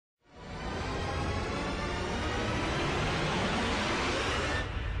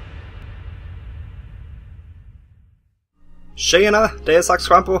Tjena, det är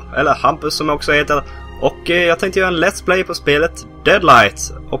Saxschampo, eller Hampus som jag också heter. Och jag tänkte göra en Let's Play på spelet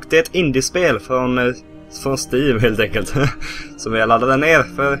Deadlight. Och det är ett indiespel från Steam helt enkelt. Som jag laddade ner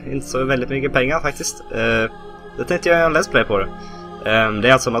för inte så väldigt mycket pengar faktiskt. Jag tänkte göra en Let's Play på det. Det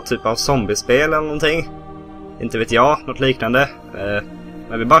är alltså något typ av zombiespel eller någonting. Inte vet jag, något liknande.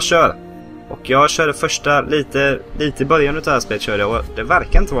 Men vi bara kör. Och jag körde första lite i början av det här spelet körde jag, och det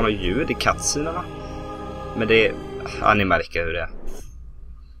verkar inte vara något ljud i cutscenerna. Men det, ja, ni märker hur det är.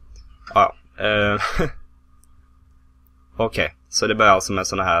 Ja, okej, så det börjar alltså med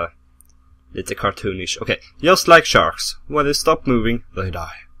såna här lite cartoonish. Okej, just like sharks, when they stop moving, they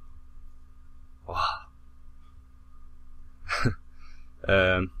die. Wow.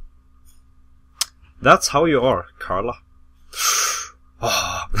 That's how you are, Carla.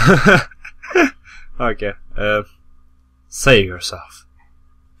 Oh. Okay, say yourself.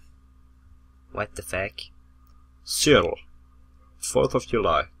 What the fuck? Seattle, 4th of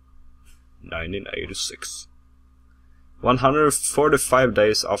July, 1986. 145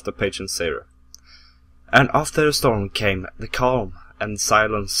 days after Patient Zero. And after the storm came the calm and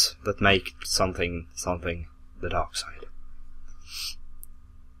silence that make something the dark side.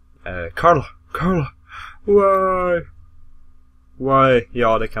 Carla, why?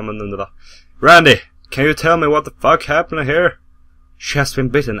 Ja, det kan man undra. Randy, can you tell me what the fuck happened here? She has been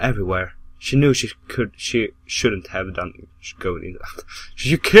bitten everywhere. She knew she shouldn't have done going in that.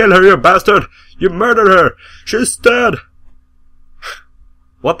 You killed her, you bastard! You murdered her! She's dead!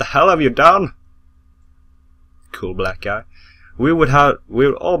 What the hell have you done? Cool black guy.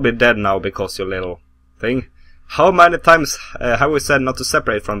 We'll all be dead now because your little thing. How many times have we said not to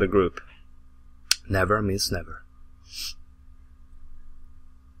separate from the group? Never means never.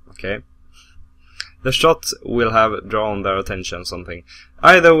 Okay. The shot will have drawn their attention something.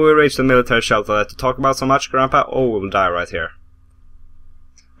 Either we reach the military shelter to talk about so much, Grandpa, or we will die right here.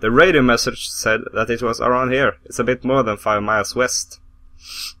 The radio message said that it was around here. It's a bit more than 5 miles west.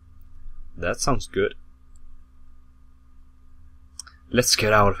 That sounds good. Let's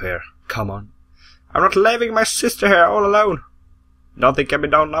get out of here. Come on. I'm not leaving my sister here all alone. Nothing can be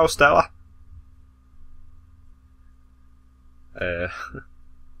done now, Stella.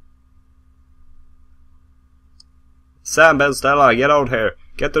 Sam, Ben, Stella, get out here.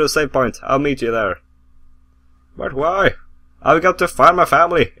 Get to the save point. I'll meet you there. But why? I've got to find my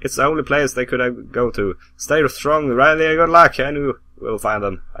family. It's the only place they could go to. Stay strong, Randy, good luck. I knew we'll find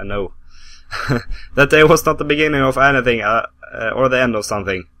them. I know. That day was not the beginning of anything, or the end of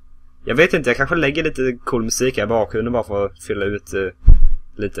something. Jag vet inte, jag kanske lägger lite cool musik här i bakgrunden bara för att fylla ut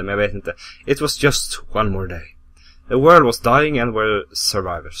lite, men jag vet inte. It was just one more day. The world was dying and we're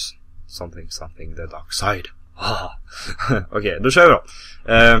survivors. Something, the dark side. Okej, då kör vi då.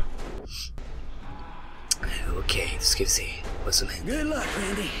 Okej, då ska vi se vad som händer. Good luck,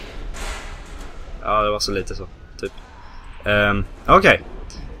 Randy. Ja, det var så lite så, typ. Okej.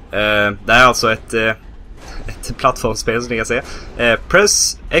 Det är alltså ett plattformsspel som ni kan se.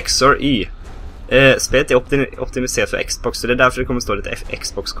 Press X or E. Spelet är optimiserat för Xbox, så det är därför det kommer stå lite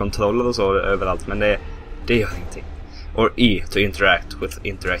Xbox-kontroller och så överallt, men det gör ingenting. Or E to interact with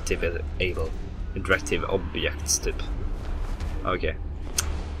interactive objects, typ. Okay.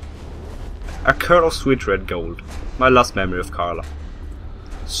 A curl of sweet red gold. My last memory of Carla.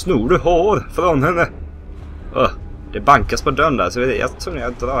 Snor du hår från henne? Det bankas på dörren där, så jag tror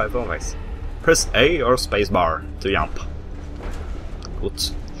jag drar ifrån faktiskt. Press A or spacebar to jump.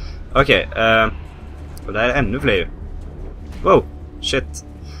 Gott. Okej, och det är ännu fler. Wow, shit.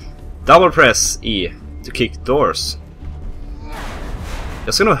 Double press E to kick doors.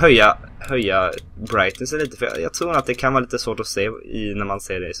 Jag ska nog höja brightness lite, för jag tror att det kan vara lite svårt att se när man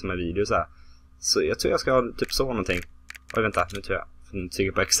ser det som en video så här. Så jag tror jag ska ha typ så någonting. Oj, vänta, nu tror jag. Nu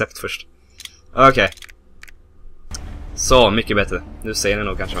trycker på accept först. Okej. Så, mycket bättre. Nu ser ni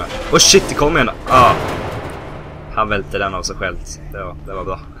nog kanske med. Oh shit, det kommer igen. Han välte den av sig själv. Det var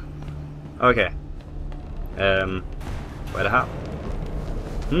bra. Okej. Vad är det här?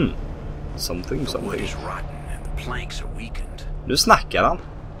 Something. Nu snackar han.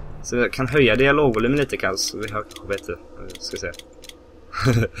 Så jag kan höja dialogvolymen lite kanske. Vi har bättre. Ska se.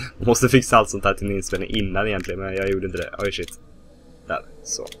 Måste fixa allt sånt här till min inspelning innan egentligen, men jag gjorde inte det. Oj shit. Där,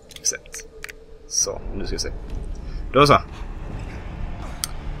 så. Accept. Så, nu ska vi se. Då så.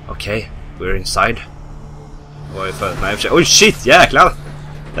 Okej, we're inside. Vad är för? Nej, oj shit, jäklar.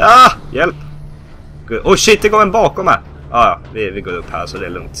 Ja, hjälp. Oj shit, det går en bakom här. Ja, vi går upp här så det är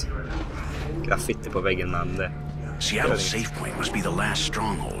lugnt. Graffiti på väggen, men det. Seattle's safe point must be the last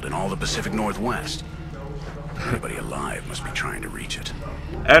stronghold in all the Pacific Northwest. Anybody alive must be trying to reach it.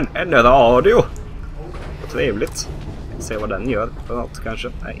 En radio. Vad trevligt. Se vad den gör för något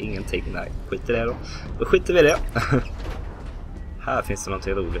kanske. Nej, ingenting. Nej, skit i det då. Då skiter vi i det. Här finns det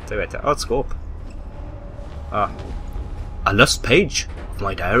någonting roligt, det vet jag. Ett skåp. A lost page of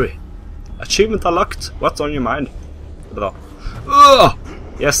my diary. Achievement unlocked. What's on your mind? Bra.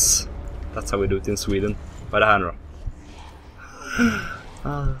 Yes. That's how we do it in Sweden. Vad är det här nu då?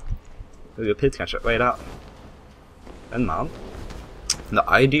 Vi går upp hit kanske. Vad är det här? En man.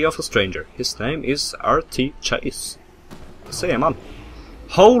 The ID of a stranger. His name is R.T. Chase. Vad säger man?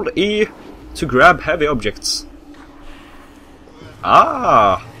 Hold E to grab heavy objects.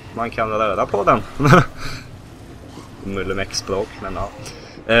 Man kan röra på den. Mullemäck-språk, men ja.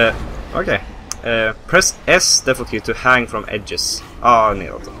 Okej. Press S default key to hang from edges.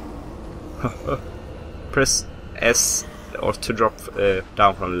 Neråt. Press S or to drop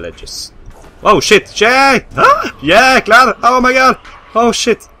down from the ledges. Oh shit! Jäklar! Oh my god! Oh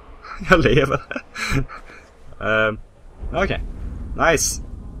shit! Jag lever. Okej. Nice.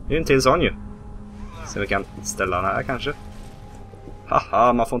 Det är en till sån ju. Så vi kan ställa den här kanske.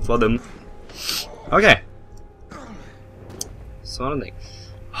 Haha, man får inte vara dum. Okej. Så någonting.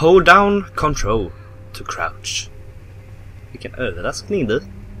 Hold down control to crouch. Vilken överraskning du.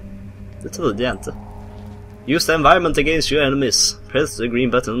 Det trodde jag inte. Use the environment against your enemies. Press the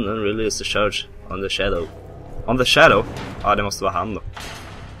green button and release the charge on the shadow. On the shadow? Ja, det måste vara han då.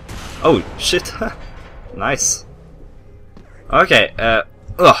 Oh, shit. Nice. Okej,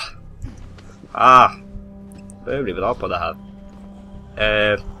 det blir bra på det här.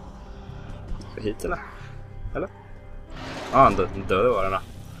 Ska hit eller? Eller? En dörr var den.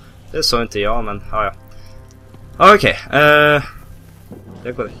 Det sa inte jag, men ja. Okej,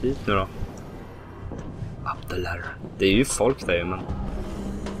 jag går hit nu då. Up the ladder. Det är ju folk där, men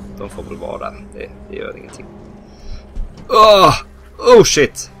de får väl vara där. Det gör ingenting. Oh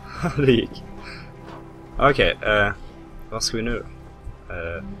shit. Det gick. Okej, vad ska vi nu?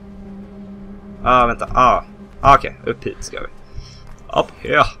 Vänta. Okej, upp hit ska vi. Upp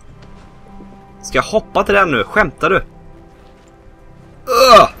här. Ska jag hoppa till den nu? Skämtar du?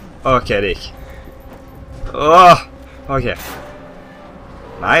 Okej, det gick. Okej.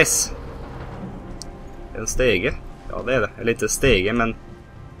 Nice. En stege. Ja, det är det. Eller inte stege, men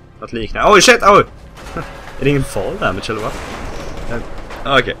något liknande. Oj, shit! Oj! Är det ingen fall där med källor?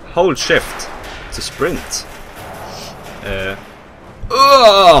 Okej. Hold shift to sprint.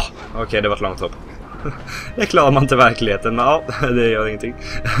 Okej, det var ett långt hopp. Det klarar man inte i verkligheten, men ja, det gör ingenting.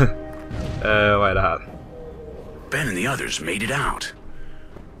 Vad är det här? Ben and the others made it out.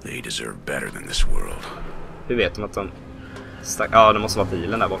 They deserve better than this world. Hur vet de att de stack? Ja, det måste vara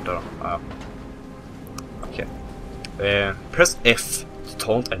bilen där borta då. Ja. Okej. Press F to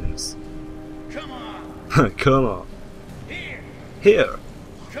taunt enemies. Come on. Come on. Here.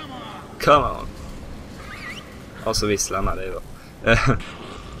 Come on. Come on. Och så visslar med det då.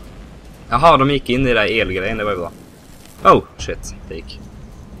 Jaha, de gick in i det där elgrejen, det var ju bra. Oh, shit, det gick.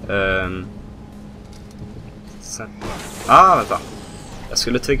 Vänta. Jag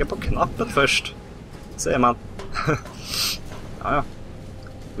skulle trycka på knappen först. Ser man. Ja.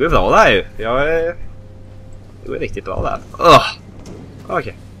 Det är bra där ju. Jag är riktigt bra där.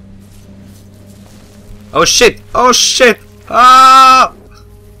 Okej. Oh shit! Oh shit!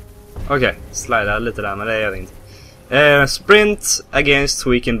 Okej, slida lite där, men det gör inte. Sprint against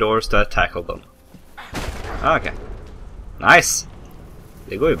weakened doors to tackle them. Okej. Nice.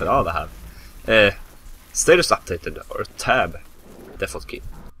 Det går ju bra det här. Status updated or tab. Default key.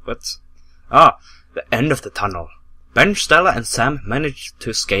 What? The end of the tunnel. Ben, Stella and Sam managed to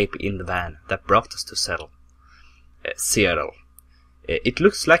escape in the van that brought us to Seattle. It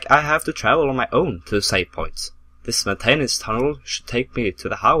looks like I have to travel on my own to the save point. This maintenance tunnel should take me to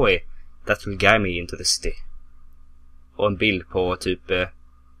the highway that will guide me into the city. Och en bild på typ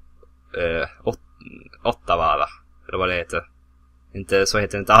 8 varv. Eller vad det heter. Inte så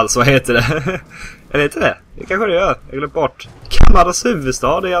heter det inte alls. Vad heter det? Eller inte det? Det kanske det gör. Jag glömde bort. Kanadas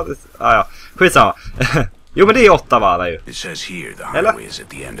huvudstad. Ja. Skitsamma. Jo, men det är 8 varv ju. It says here the highway is at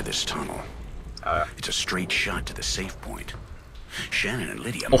the end of this tunnel. Ja. It's a straight shot to the safe point. Shannon and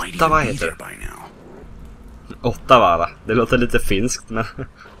Lydia might 8 even be there by now. 8 varv. Det låter lite finskt, men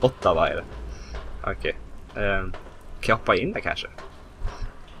 8 varv är det. Okej. Kan jag hoppa in där kanske?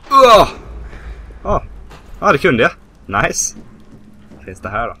 Det kunde jag. Nice. Vad finns det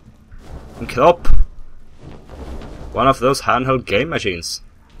här då? En kropp. One of those handheld game machines.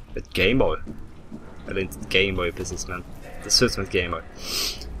 Ett Gameboy. Eller inte ett Gameboy precis, men det ser ut som ett Gameboy.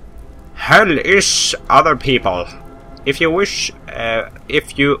 Hell is other people. If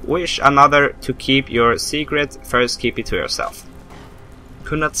you wish another to keep your secret, first keep it to yourself.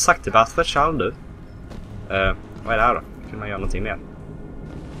 Kunde ha sagt det bättre själv du. Vad är det här då? Kan man göra någonting mer?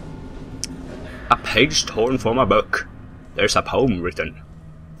 A page torn from a book. There's a poem written.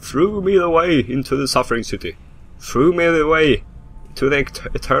 Threw me the way into the suffering city. Threw me the way to the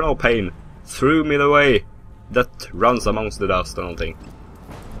eternal pain. Threw me the way that runs amongst the dust or någonting.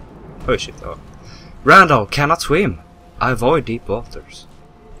 Oh shit, ja. Randall cannot swim. I avoid deep waters.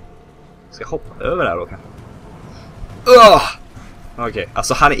 Ska jag hoppa över där då kanske? Okej,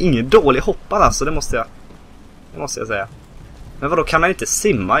 alltså han är ingen dålig hoppare alltså, det måste jag säga. Men vadå, kan man inte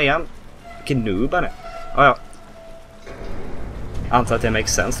simma igen? Vilken noob han är. Ja. Antar att det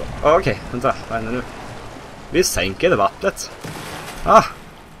makes sense då. Okej, vänta, vad händer nu? Vi sänker det vattnet.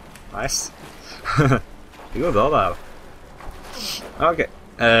 Nice. Det går bra där. Okej.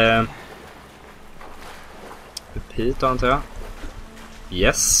 Upp hit då, antar jag.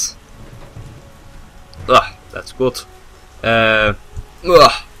 Yes. That's good.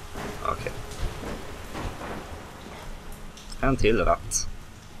 Okej. En till ratt.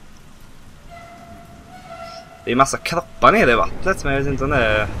 Det är massa kroppar nere i vattnet, men jag vet inte om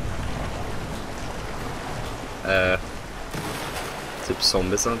det är typ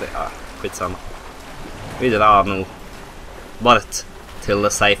zombies eller det. Skitsamma. Vi drar nog bara till the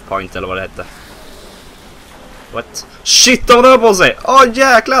safe point eller vad det heter. What? Shit, de rör på sig!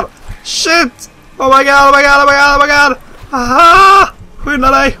 Jäklar! Shit! Oh my god! Aha!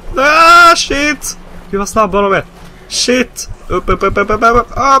 Skynda dig! Shit! Gud vad snabba de är! Shit! Upp!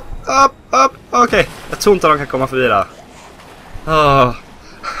 Okej, jag tror inte de kan komma förbi där.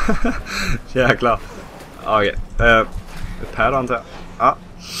 Jäklar. Okej, upp här då antar jag. Ja,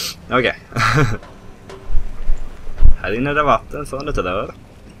 okej. Här inne är det vatten för lite rör.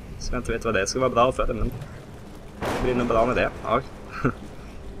 Så jag inte vet vad det ska vara bra för det, men det blir nog bra med det. Ja.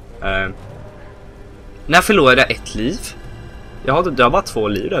 När förlorade jag ett liv? Jag har bara 2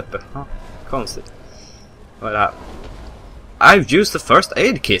 liv där uppe. Konstigt. Vad är det här? I've used the first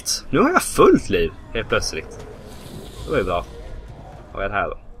aid kit. Nu har jag fullt liv helt plötsligt. Det var ju bra. Vad är det här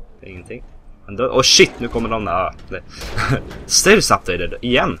då? Det är ingenting. Shit, nu kommer de där. Status updated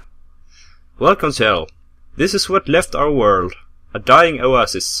igen. Welcome to hell. This is what left our world. A dying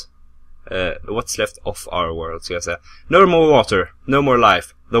oasis. What's left of our world, ska jag säga. No more water, no more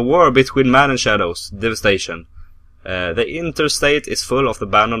life. The war between man and shadows, devastation. The interstate is full of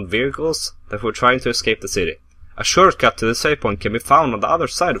abandoned vehicles that were trying to escape the city. A shortcut to the safe point can be found on the other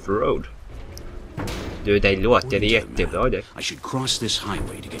side of the road. Du, det låter jättebra det. I should cross this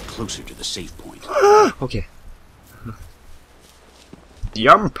highway to get closer to the safe point. Okej.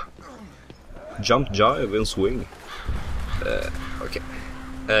 Jump! Jump, jive and swing. Okej.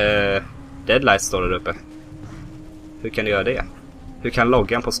 Deadlight står där uppe. Hur kan du göra det? Hur kan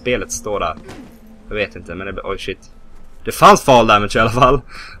loggan på spelet stå där? Jag vet inte, men det... shit. Det fanns fall damage i alla fall.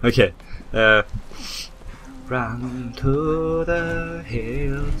 Okej. Run to the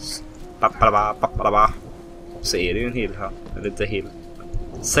hills. Så är det ju en hill här. Eller inte hill.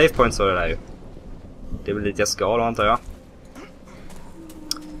 Safe point står det där ju. Det är väl dit jag ska då, antar jag.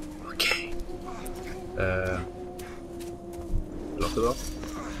 Okej. Låter bra.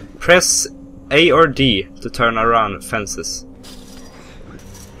 Press A or D to turn around fences.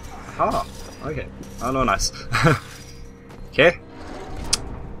 Aha, okej. Ja, det var nice. Okej.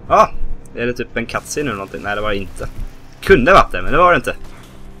 Är det typ en cutscene eller någonting? Nej, det var det inte. Kunde varit det, men det var det inte.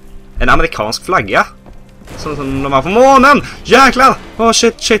 En amerikansk flagga. Som de har på månen! Jäklar!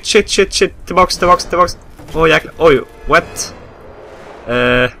 Shit. Tillbaks. Jäklar. Oj, what?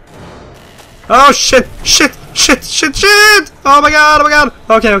 Shit! Oh my god!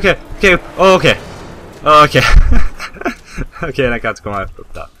 Okej. Okej, den kan inte komma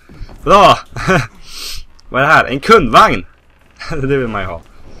upp där. Bra! Vad är det här? En kundvagn! Det vill man ju ha.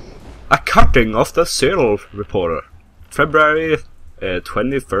 A cutting of the serial reporter. February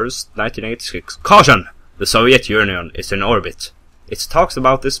 21st, 1986. Caution! The Soviet Union is in orbit. It talks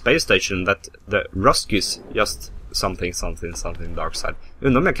about this space station that the Ruskies just something dark side.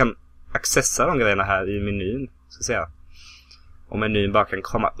 Undrar om jag kan accessa de grejerna här i menyn. Ska se. Om menyn bara kan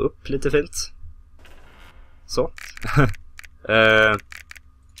komma upp lite fint. Så.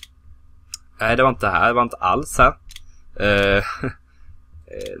 Nej, det var inte här. Det var inte alls här.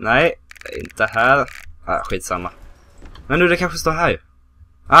 Nej, inte här. Skitsamma. Men nu, det kanske står här ju.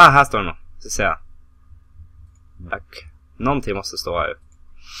 Här står det nog. Ska se. Back. Någonting måste stå här ju.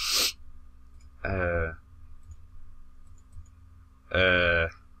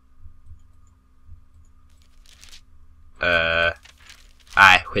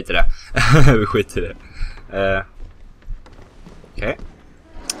 Nej, skit i det. Vi skiter i det. Okej.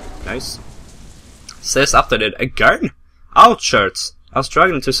 Nice. Says updated again. Out shirts. I'm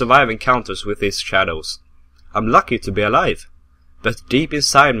struggling to survive encounters with these shadows. I'm lucky to be alive. But deep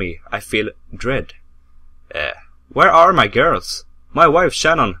inside me, I feel dread. Where are my girls? My wife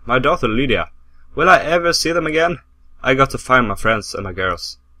Shannon, my daughter Lydia. Will I ever see them again? I got to find my friends and my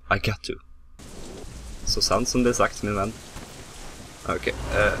girls. I got to. Så sant som det är sagt, min vän. Okej.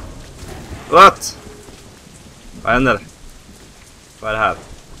 What? Vad händer? Vad är det här?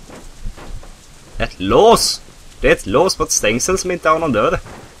 Ett lås! Det är ett lås på ett stängsel som inte har någon dörr.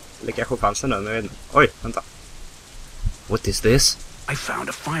 Eller kanske fanns en dörr, men jag vet inte. Oj, vänta. What is this? I found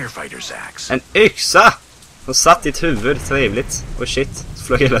a firefighter's axe. En yxa! Som satt i ett huvud, trevligt. Och shit, så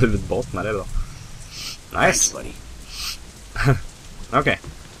flög hela huvudet bort med det då. Nice. Okay.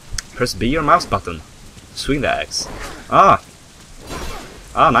 Press B your mouse button. Swing the axe.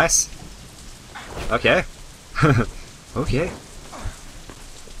 Nice. Okay. Okay.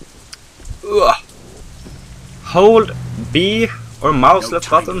 Hold B or mouse left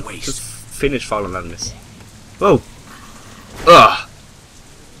button to finish fallen enemies. Whoa.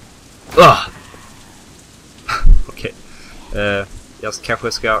 Okej.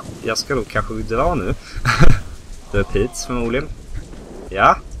 Jag ska nog kanske dra nu. Upp hit förmodligen.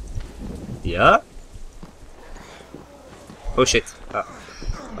 Ja. Oh shit. Ja.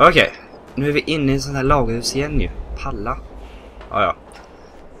 Okej. Nu är vi inne i en sån här lagerhus igen ju. Palla. Ja.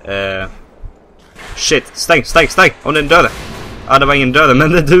 Shit. Stäng. Om det är en dörr. Ja, det var ingen dörr,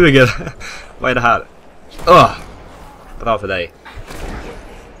 men det duger. Vad är det här? Bra för dig.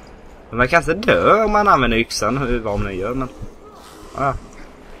 Men man kan inte dö om man använder yxan. Hur vad man gör, men...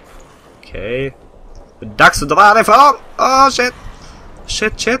 Okej. Dags att dra härifrån! Shit.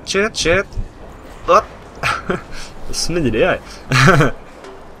 Smidig jag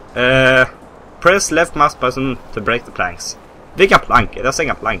är. Press left mouse button to break the planks. Vilka plankor? Jag ser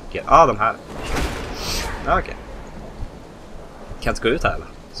inga plankor. De här. Okej. Kan inte gå ut här eller?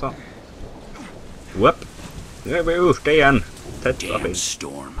 Så. Whoop. Nu är vi ute igen. Damn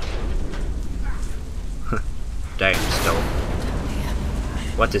storm. Damn storm.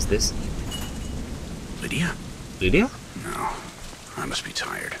 What is this? Lydia? No. I must be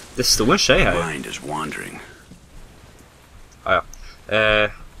tired. Det står en tjej här. Mind is wandering. Ja.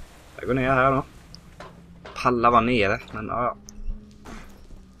 Jag går ner här då. Palla var nere, men ja.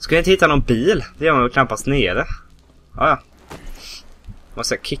 Ska jag inte hitta någon bil? Det gör man väl knappast nere. Ja.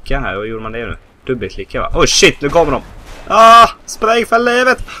 Måste jag kicka här? Hur gjorde man det nu? Dubbelklicka, va? Oh shit, nu kommer de! Spräng för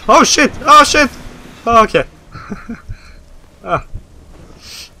livet! Oh shit! Okej.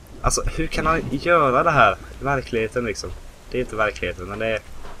 Alltså, hur kan han göra det här i verkligheten liksom? Det är inte verkligheten, men det är...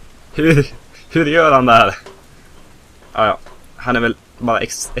 Hur gör han det här? Ja. Han är väl bara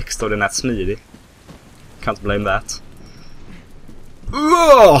extraordinärt smidig. Can't blame that.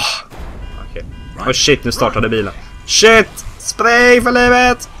 Okej. Oh shit, nu startade bilen. Shit! Spräng för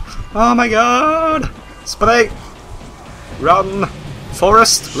livet! Oh my god! Spräng! Run!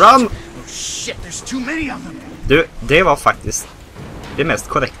 Forest, run! Oh shit, there's too many of them. Du, det var faktiskt det mest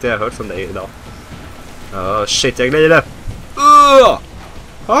korrekta jag hört från dig idag. Shit, jag glider.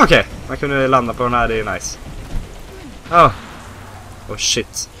 Okej, man kunde landa på den här, det är nice.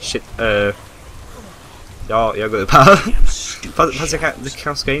 Shit. Ja, jag går upp här. Fast jag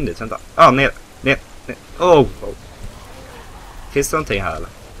kan ska in dit, vänta. Ner. Finns det någonting här eller?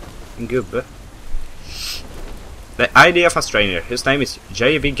 En gubbe. The idea of a stranger. His name is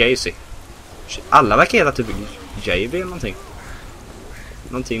J.B. Gacy. Shit, alla verkar heta typ J.B. eller någonting.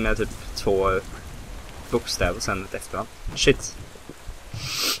 Någonting med typ 2 bokstäver sen ett efternamn. Shit.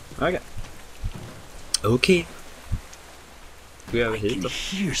 Okej. Går jag över hit då?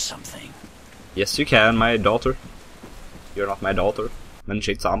 Yes you can, my daughter. You're not my daughter. Men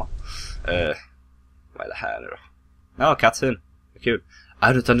shit samma. Vad är det här nu då? Cutscene. Kul. I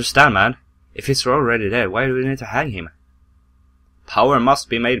don't understand, man. If he's already dead, why do we need to hang him? Power must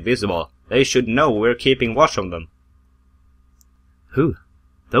be made visible. They should know we're keeping watch on them. Who?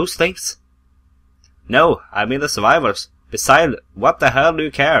 Those things? No, I mean the survivors. Besides, what the hell do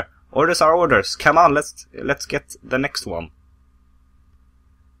you care? Orders are orders. Come on, let's get the next one.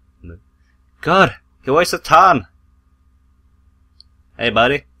 God, he weighs a ton. Hey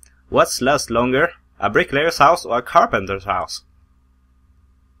buddy, what's last longer? A bricklayer's house or a carpenter's house?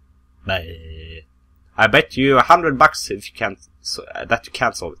 I bet you $100 if you can't that you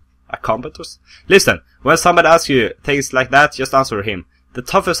can't solve it. A carpenter's? Listen, when somebody asks you things like that, just answer him. The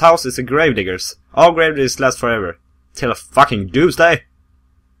toughest house is a gravedigger's. All gravediggers last forever. Till a fucking doomsday.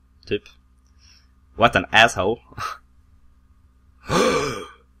 Typ. What an asshole.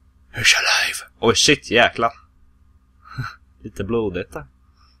 He's alive. Oh shit, jäklar. Lite blodigt där.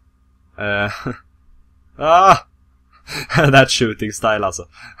 That shooting style alltså.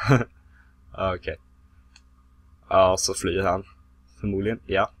 Okej. Ja, så flyr han. Förmodligen,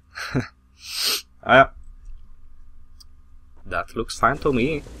 ja. Ja. That looks fine to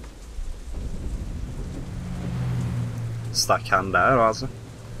me. Stack han där alltså.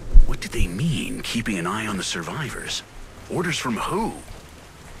 What did they mean, keeping an eye on the survivors? Orders from who?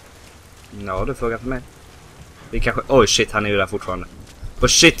 Ja, du frågar för mig. Vi kanske... Oj, shit, han är ju där fortfarande.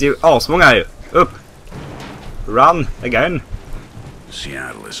 Och shit, det är ju asmånga här ju. Upp! Run again!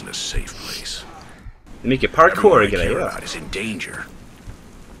 Seattle isn't a safe place. Mycket parkour-grejer. Is in danger.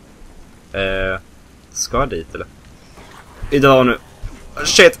 Ska jag dit eller? Idag nu.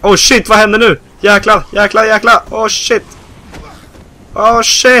 Shit, oh shit, vad händer nu? Jäklar, jäklar, jäklar. Oh shit. Oh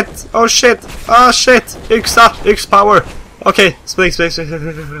shit, oh shit. Ah shit. Yxa, yxpower. Okej, spring.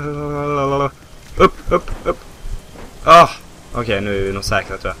 Upp. Okej, nu är vi nog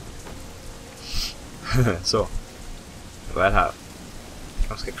säkra tror jag. Så. Vad är det här?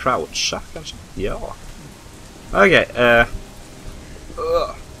 Jag ska croucha kanske? Ja. Okej,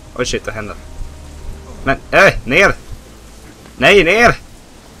 oj shit, vad händer? Men, ner! Nej, ner!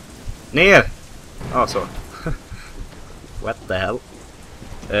 Ner! Ja, så. What the hell?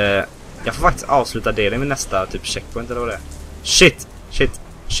 Jag får faktiskt avsluta delen med nästa typ checkpoint eller vad det är. Shit!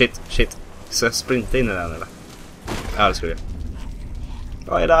 Så jag sprinta in i den eller? Ja, det skulle jag.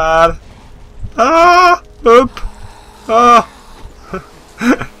 Vad är där? Upp!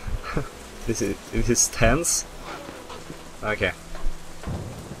 This is tense. Okej.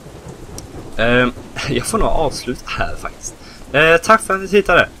 Jag får nog avsluta här faktiskt. Tack för att ni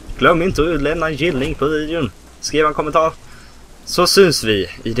tittade. Glöm inte att lämna en gillning på videon. Skriv en kommentar. Så syns vi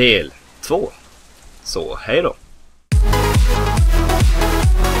i del 2. Så hej då.